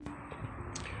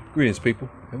Greetings, people,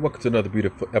 and welcome to another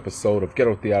beautiful episode of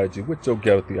Ghetto Theology with your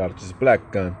Ghetto Theologist, Black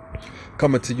Gun,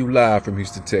 coming to you live from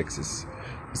Houston, Texas.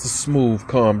 It's a smooth,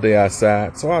 calm day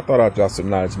outside, so I thought I'd drop some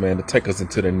knowledge, man, to take us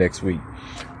into the next week.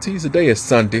 Today is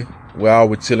Sunday. We're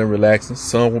all chilling, relaxing.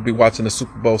 Some will be watching the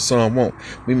Super Bowl, some won't.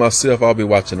 Me, myself, I'll be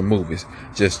watching the movies,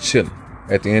 just chilling.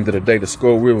 At the end of the day, the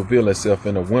score will reveal itself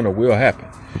and the winner will happen.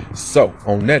 So,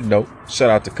 on that note, shout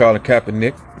out to Colin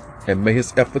Kaepernick, and may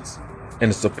his efforts and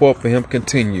the support for him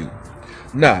continue.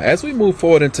 Now, as we move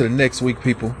forward into the next week,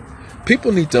 people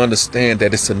need to understand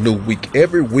that it's a new week.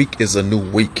 Every week is a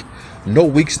new week. No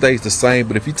week stays the same,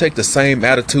 but if you take the same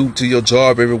attitude to your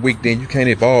job every week, then you can't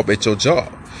evolve at your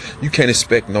job. You can't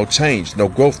expect no change, no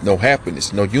growth, no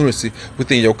happiness, no unity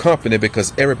within your company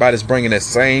because everybody's bringing that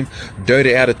same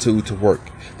dirty attitude to work.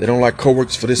 They don't like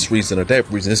coworkers for this reason or that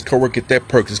reason. This coworker get that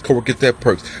perks, this coworker get that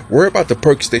perks. Worry about the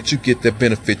perks that you get that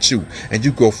benefit you, and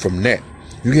you go from that.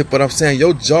 You get what I'm saying?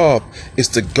 Your job is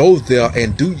to go there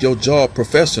and do your job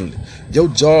professionally. Your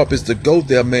job is to go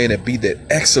there, man, and be that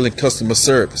excellent customer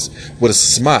service with a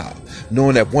smile,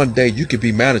 knowing that one day you could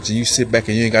be manager. You sit back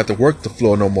and you ain't got to work the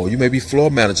floor no more. You may be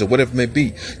floor manager, whatever it may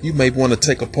be. You may want to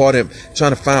take a part in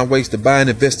trying to find ways to buy and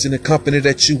invest in the company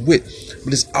that you with.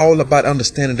 But it's all about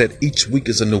understanding that each week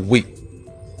is a new week.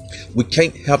 We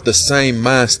can't have the same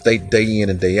mind state day in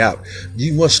and day out.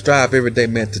 You must strive every day,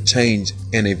 man, to change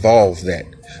and evolve that.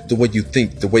 The way you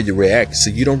think, the way you react. So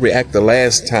you don't react the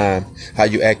last time how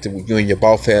you acted when you and your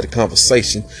boss had a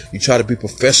conversation. You try to be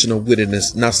professional with it and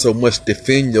it's not so much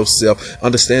defend yourself.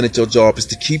 Understand that your job is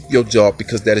to keep your job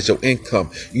because that is your income.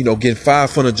 You know, getting fired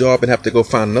from a job and have to go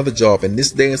find another job in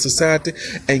this day in society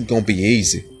ain't gonna be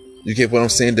easy. You get what I'm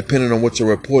saying? Depending on what your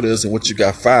report is and what you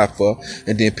got fired for,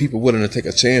 and then people willing to take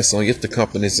a chance on you if the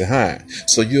company isn't hiring.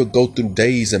 So you'll go through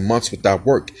days and months without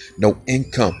work, no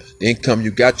income. The income you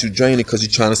got, you draining because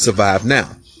you're trying to survive now.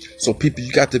 So people,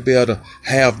 you got to be able to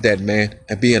have that, man,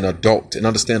 and be an adult and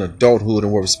understand adulthood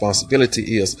and what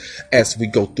responsibility is as we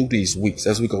go through these weeks,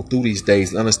 as we go through these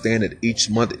days, and understand that each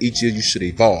month, each year you should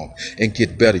evolve and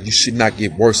get better. You should not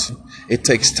get worse. It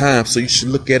takes time, so you should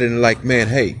look at it and like, man,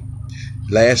 hey,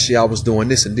 last year I was doing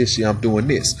this and this year I'm doing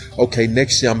this. Okay,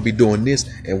 next year I'm gonna be doing this,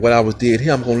 and what I did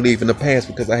here I'm gonna leave in the past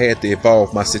because I had to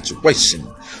evolve my situation.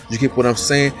 You get what I'm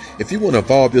saying? If you want to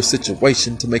evolve your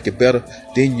situation to make it better,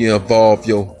 then you evolve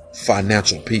your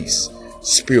financial peace,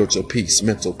 spiritual peace,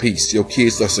 mental peace. Your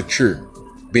kids are secure,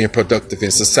 being productive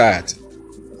in society,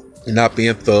 and not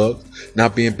being thugs,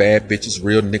 not being bad bitches,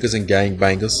 real niggas and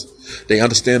gangbangers. They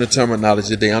understand the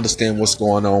terminology, they understand what's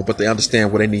going on, but they understand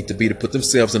where they need to be to put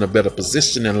themselves in a better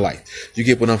position in life. You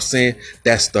get what I'm saying?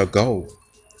 That's the goal.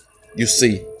 You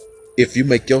see, if you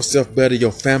make yourself better,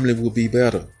 your family will be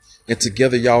better. And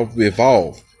together y'all will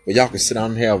evolve. Where y'all can sit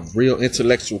down and have real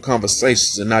intellectual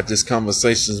conversations and not just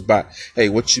conversations about, hey,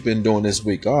 what you been doing this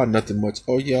week? Oh, nothing much.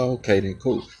 Oh, yeah, okay, then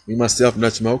cool. Me, myself,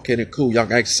 nothing much. Okay, then cool. Y'all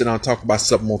can actually sit down and talk about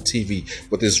something on TV,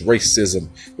 whether it's racism,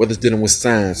 whether it's dealing with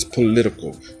science, political,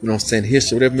 you know what I'm saying,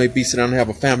 history, whatever it may be. Sit down and have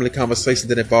a family conversation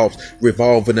that involves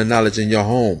revolving the knowledge in your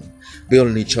home,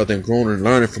 building each other and growing and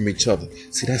learning from each other.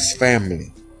 See, that's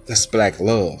family. That's black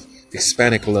love,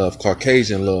 Hispanic love,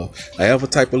 Caucasian love, however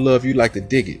type of love you like to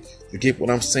dig it. You get what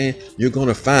I'm saying? You're going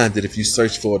to find it if you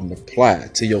search for it and apply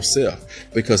it to yourself,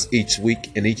 because each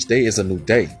week and each day is a new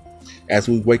day. As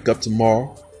we wake up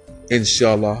tomorrow,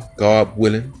 inshallah, God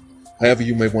willing, however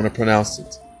you may want to pronounce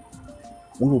it,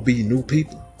 we will be new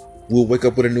people. We'll wake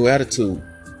up with a new attitude.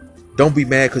 Don't be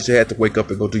mad because you had to wake up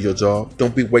and go do your job.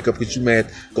 Don't wake up because you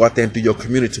mad, go out there and do your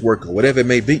community work or whatever it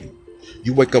may be.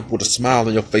 You wake up with a smile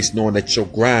on your face knowing that your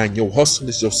grind, your hustle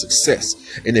is your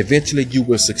success. And eventually you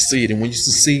will succeed. And when you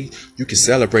succeed, you can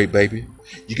celebrate, baby.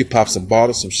 You can pop some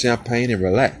bottles, some champagne, and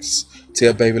relax.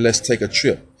 Tell baby, let's take a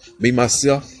trip. Me,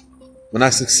 myself, when I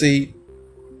succeed,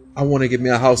 I want to get me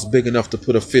a house big enough to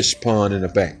put a fish pond in the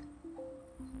back.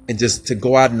 And just to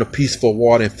go out in the peaceful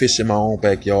water and fish in my own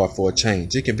backyard for a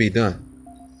change. It can be done.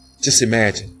 Just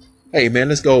imagine. Hey, man,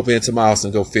 let's go over into my house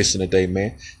and go fishing today,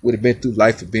 man. We'd have been through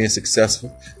life of being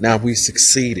successful. Now we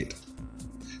succeeded.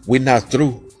 We're not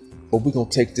through, but we're going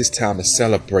to take this time to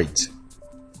celebrate.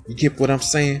 You get what I'm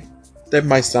saying? That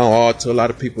might sound odd to a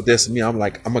lot of people. That's me. I'm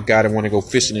a guy that want to go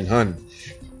fishing and hunting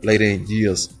later in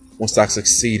years once I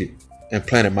succeeded and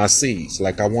planted my seeds.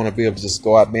 Like I want to be able to just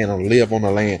go out, man, and live on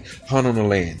the land, hunt on the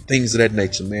land, things of that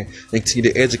nature, man. And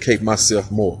continue to educate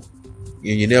myself more.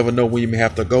 And you never know when you may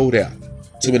have to go there.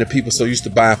 Too many people so used to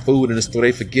buying food in the store,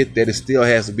 they forget that it still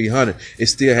has to be hunted. It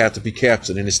still has to be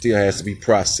captured, and it still has to be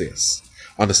processed.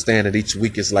 Understand that each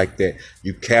week is like that.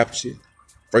 You capture.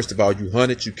 First of all, you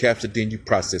hunt it, you capture, then you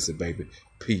process it, baby.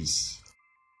 Peace.